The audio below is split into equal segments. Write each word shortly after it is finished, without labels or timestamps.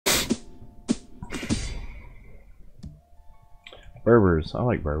Berbers. I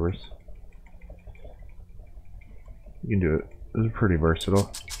like Berbers. You can do it. This is pretty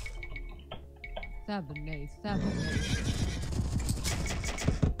versatile.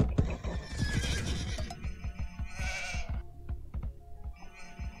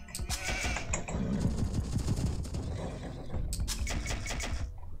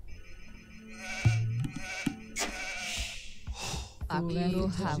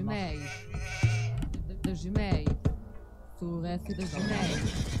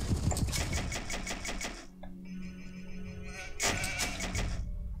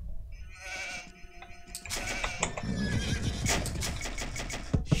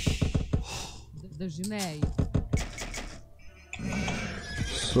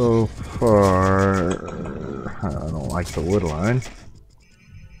 So far, I don't like the wood line.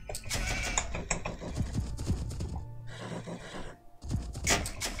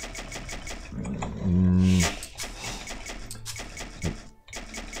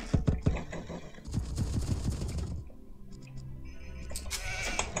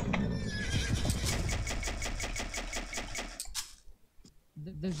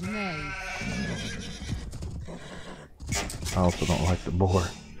 I also don't like the boar.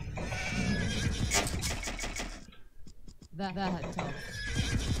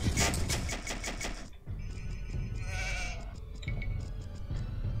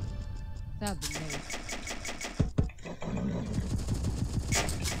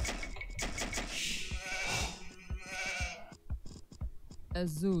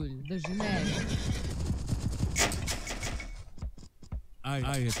 Azul, the Jumeirah. I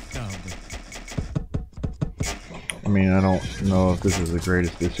mean, I don't know if this is the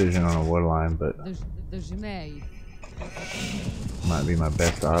greatest decision on a wood line, but The Jumeirah. might be my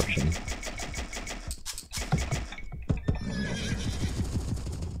best option.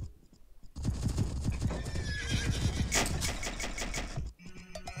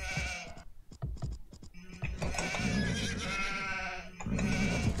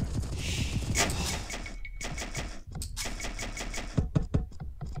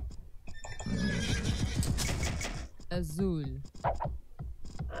 Azul.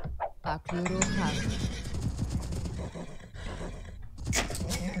 Akluruha.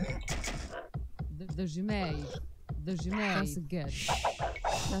 The Jumeirah. The Jumeirah. That's good.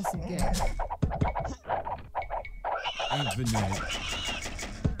 That's good.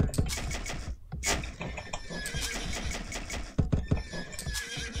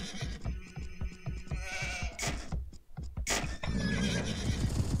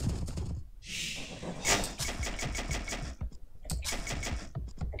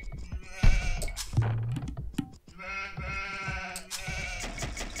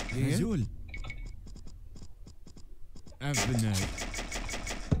 Azul. Abnay.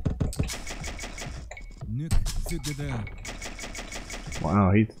 Nick Zigada.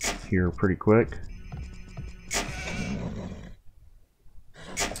 Wow, he's here pretty quick.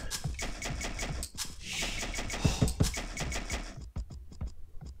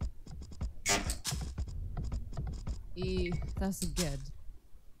 That's good.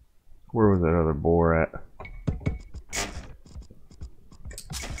 Where was that other boar at?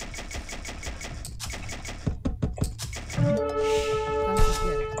 That's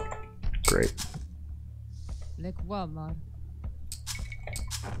good. Great. Lek Wamar.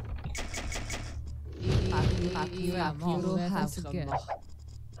 That's good.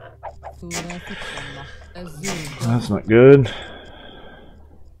 Azul. That's not good.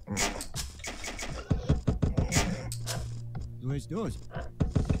 Dois.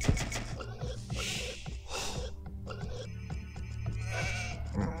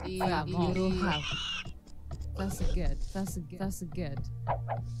 That's good. That's good. That's good.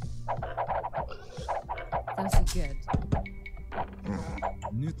 That's good.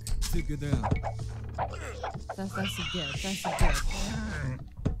 Nick Zigada. That's good. That's good.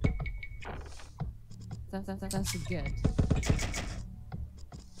 That's good.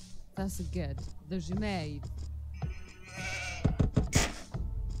 That's good. The Jumeirah.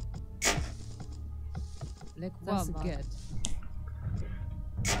 That's good.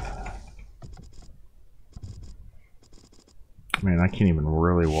 Man, I can't even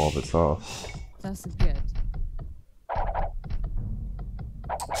really wall this off. That's good.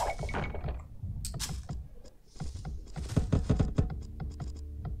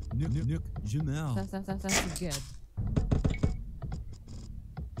 Nick Jamal. That's good.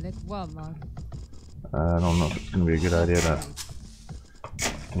 Lek Wamar. I don't know if it's going to be a good idea to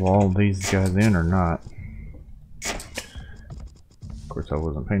wall these guys in or not. Of course, I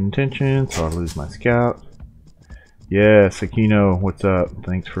wasn't paying attention, so I lose my scout. Yeah, Sakino, what's up?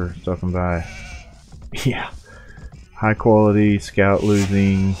 Thanks for stopping by. Yeah, High quality scout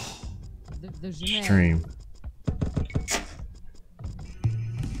losing Dojimej. stream.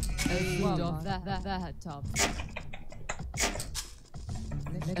 Kłamar. That top.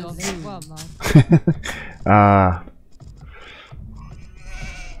 Kłamar. Ah.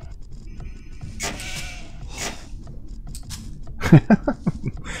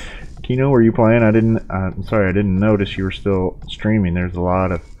 Kino, were you playing? I'm sorry, I didn't notice you were still streaming. There's a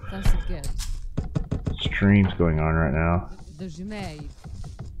lot of That's good. streams going on right now. Dojimej.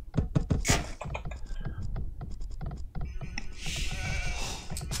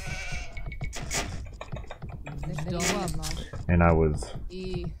 Kłamar. And I was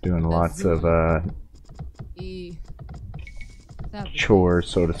I doing lots of I chores,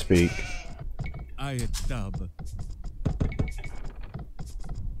 so to speak. I dub.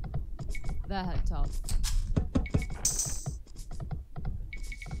 That top.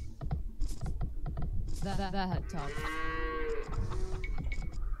 That top.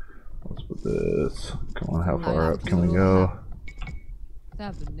 Let's put this. Come on, how far up can we go?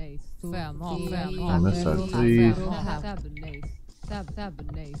 Tabernace. On this side, please. Tabernace.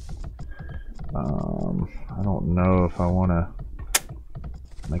 Tabernace. I don't know if I want to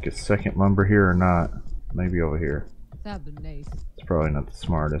make a second lumber here or not. Maybe over here. Tabernace. It's probably not the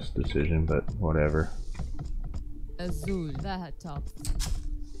smartest decision, but whatever. Azul. That top.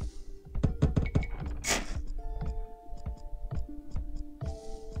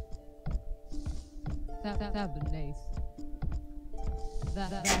 Tabernace.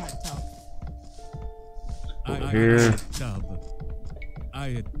 That top. Over here. Dub.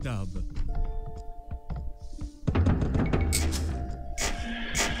 I dub.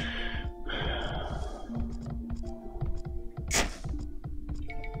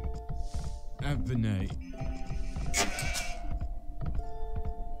 Avenue.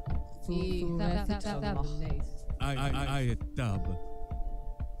 Tabernace. I dub.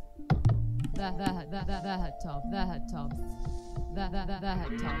 That top. That top. That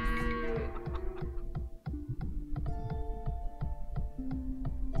top.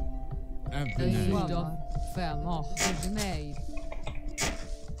 Avenue. Kłamar. Dojimej.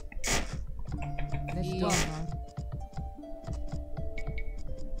 Kłamar.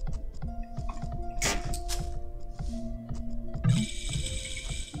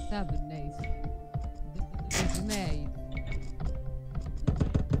 Tabernace. Dojimej.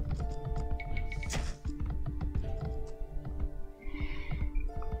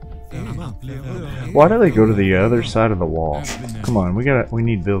 Why do they go to the other side of the wall? Come on, we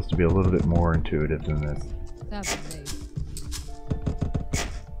need builds to be a little bit more intuitive than this. Tabernace.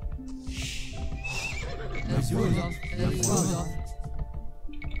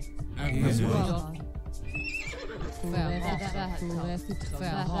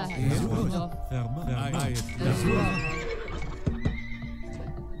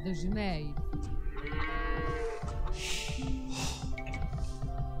 Dojimej.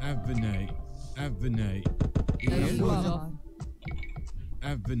 Avenue. Avenue. Kłamar.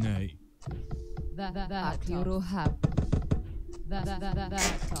 Avenue. That top. That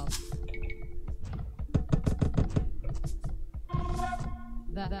top.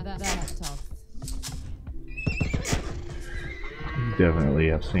 That top. Definitely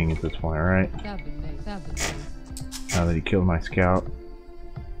have seen at this point, alright? Tabernace. Now that he killed my scout.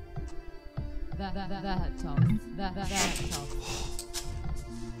 That top. That top. That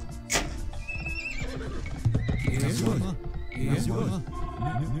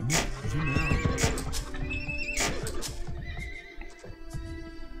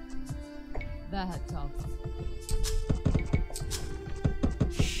top.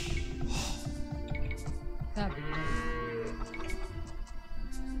 Tabernace.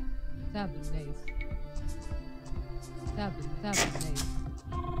 Tabernace. Tabernace.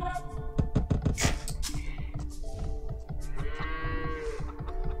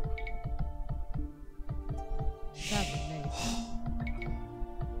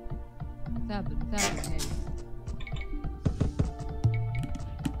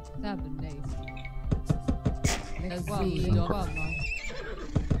 Tabernace. Tabernace. Kłamar.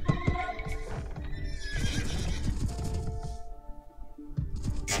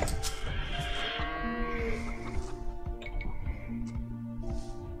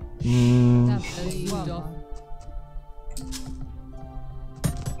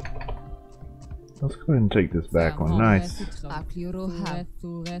 Let's go ahead and take this back one. Nice.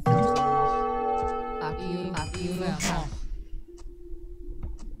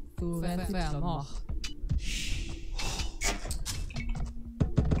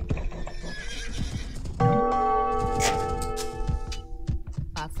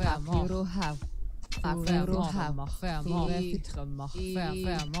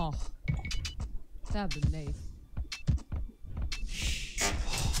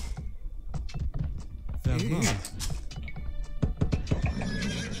 Vermont.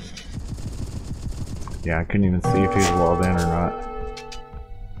 Yeah, I couldn't even see if he was walled in or not.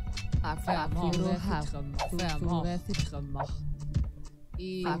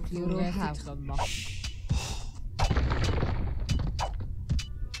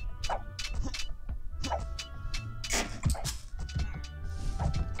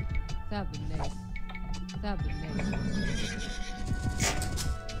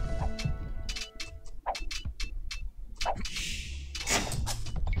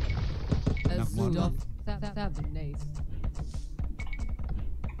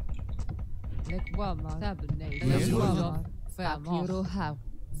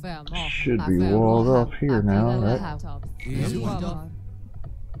 Should be walled off here now, right?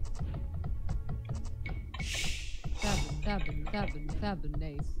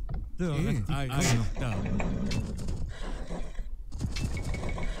 I knocked out.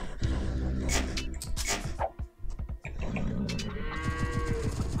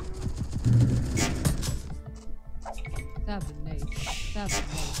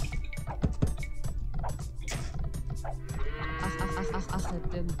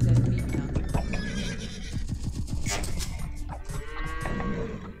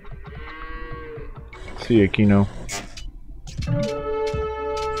 See ya, Kino.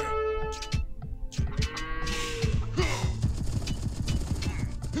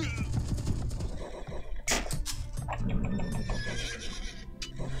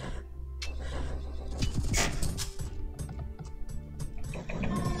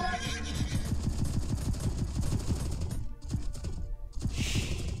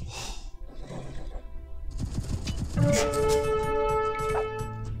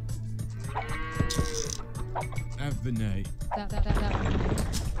 Avenate.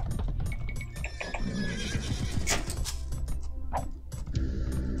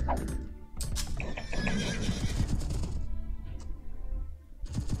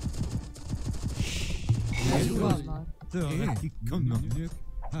 Töraki konnak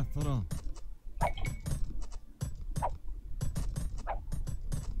härifrån.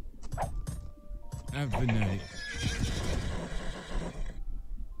 Avenate.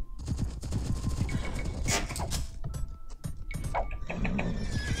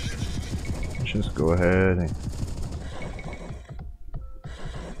 Just go ahead and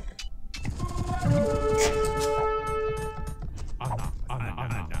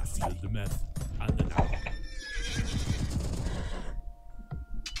Anna, seal the meth. Anna.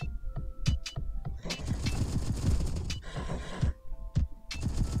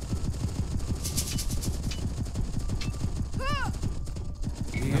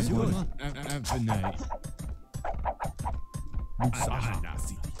 Avenate. Anna,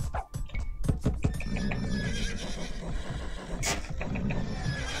 seal.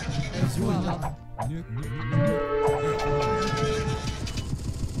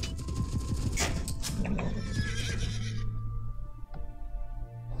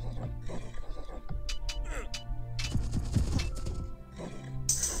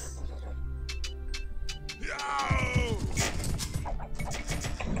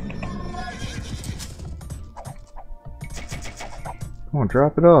 come on,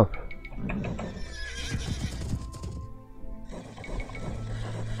 drop it off.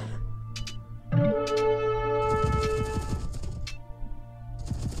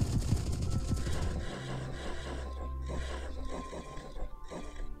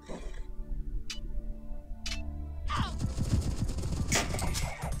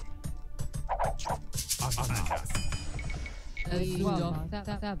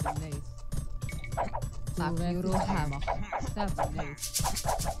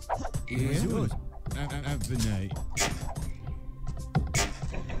 Avenate.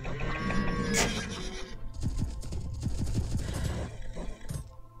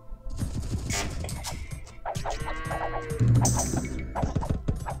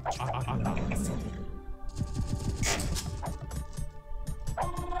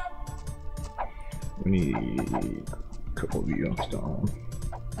 We need a couple of you on stone.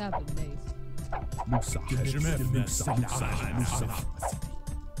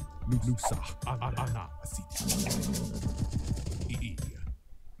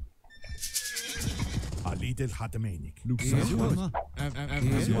 عليد الحتمينك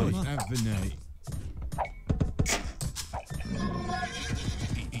Avenate.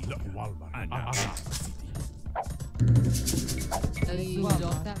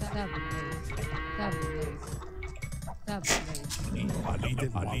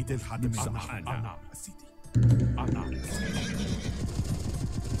 عليد الحتمين أنا سيدي أنا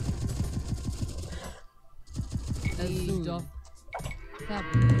الزوج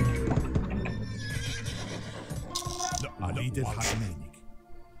عليد الحتمين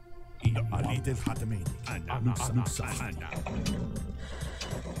عليد الحتمين أنا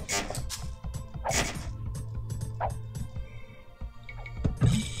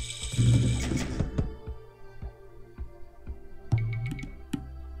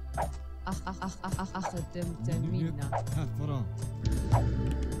أخدم تمينا حفرة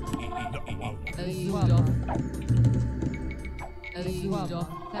الزوج الزوج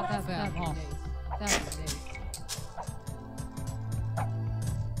تفهم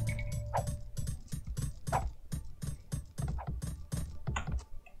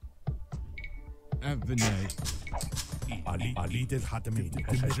أبناي عليد الحتمين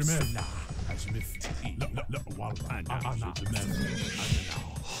هجمف لا والله أنا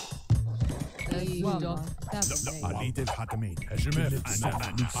الزوج عليد الحتمين هجمف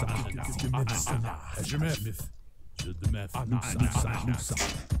هجمف جدمف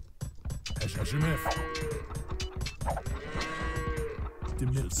هجمف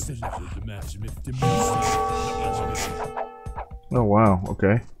تمت السلاح Oh wow,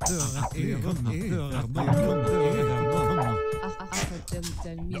 okay. أخدم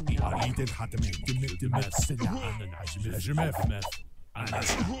تمينا عليد الحتمين تمت السلاح هجمف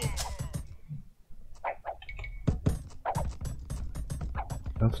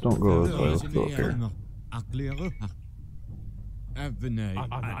Let's don't go this way, let's go up here. عقلي أبناي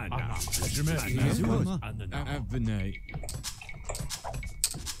هجمف أبناي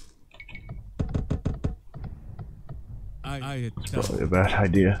آية Probably a bad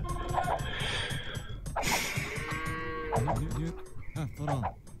idea.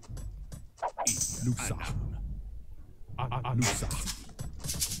 حفرة لوسع لوسع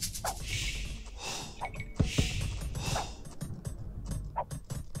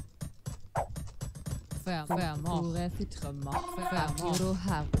Fermement. Pourrait fitrement.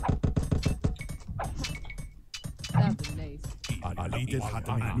 Fermement. Tableif. عليد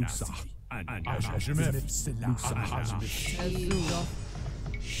الحتمين لوسع هجمف لوسع الزوج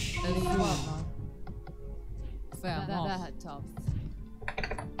الزوج Fermement.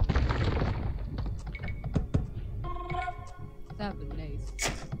 Tableif.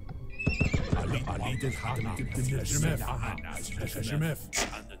 عليد الحتمين هجمف هجمف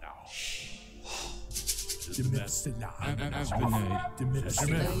تمت السلاح أبناي تمت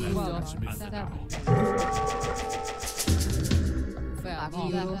هجمف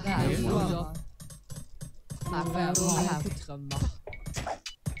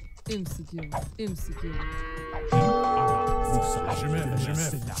امسكوا هجمف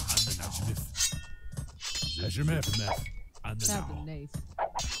هجمف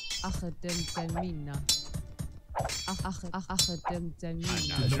أخدم تمينا أخدم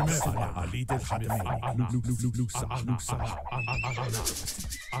تمينا هجمف عليد الحتمين لوسع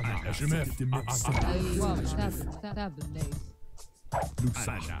هجمف تمت السلاح أيوة تابليف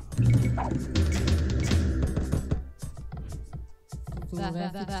لوسع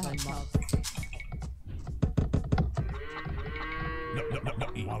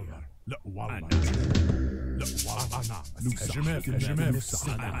لا والله أنا هجمف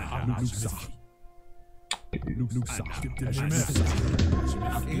لوسع هجمف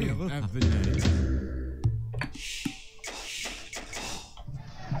أبناي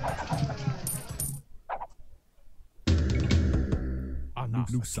أنا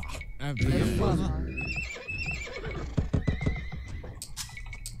لوسع أبناي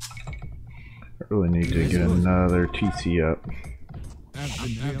I really need to get another TC up.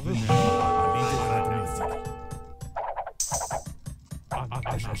 أبناي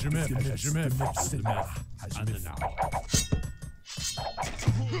هجمف السلاح هجمف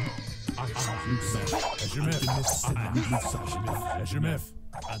هجمف هجمف السلاح هجمف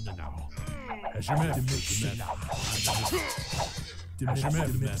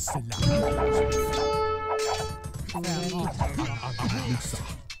السلاح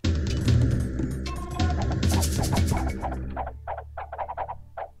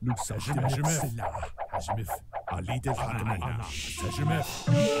لوسع هجمف السلاح هجمف عليد الحتمين هجمف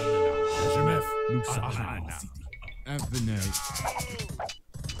هجمف لوسع أبناي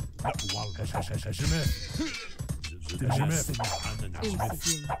لا والله هجمف هجمف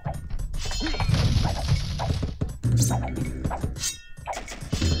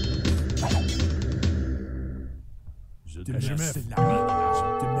هجمف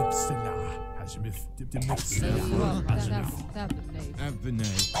تمت السلاح هجمف تمت السلاح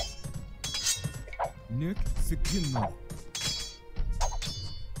أبناي نك سكينة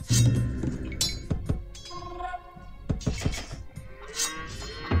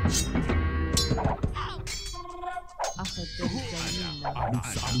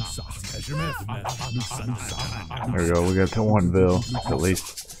There we go. We got to one bill at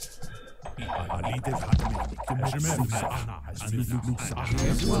least.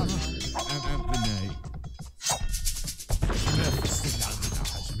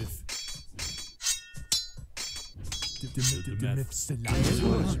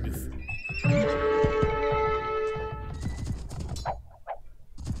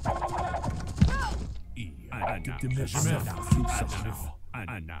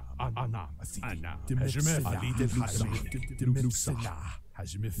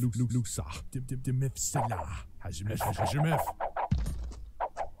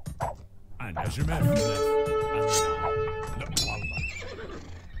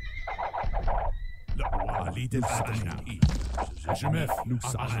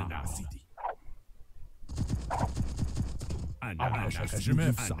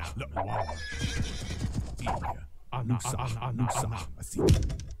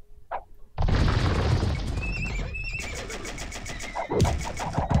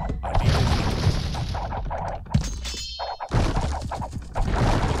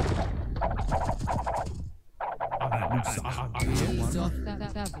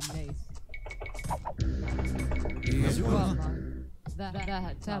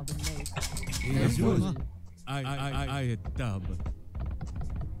 Abinate. I a dub.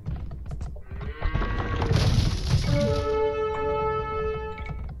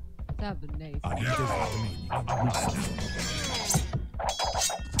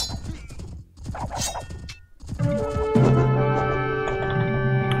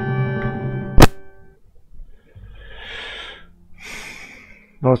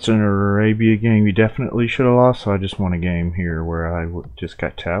 Lost an Arabia game you definitely should have lost, so I just won a game here where I just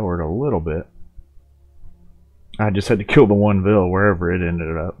got towered a little bit. I just had to kill the one vill wherever it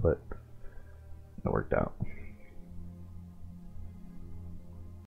ended up, but it worked out.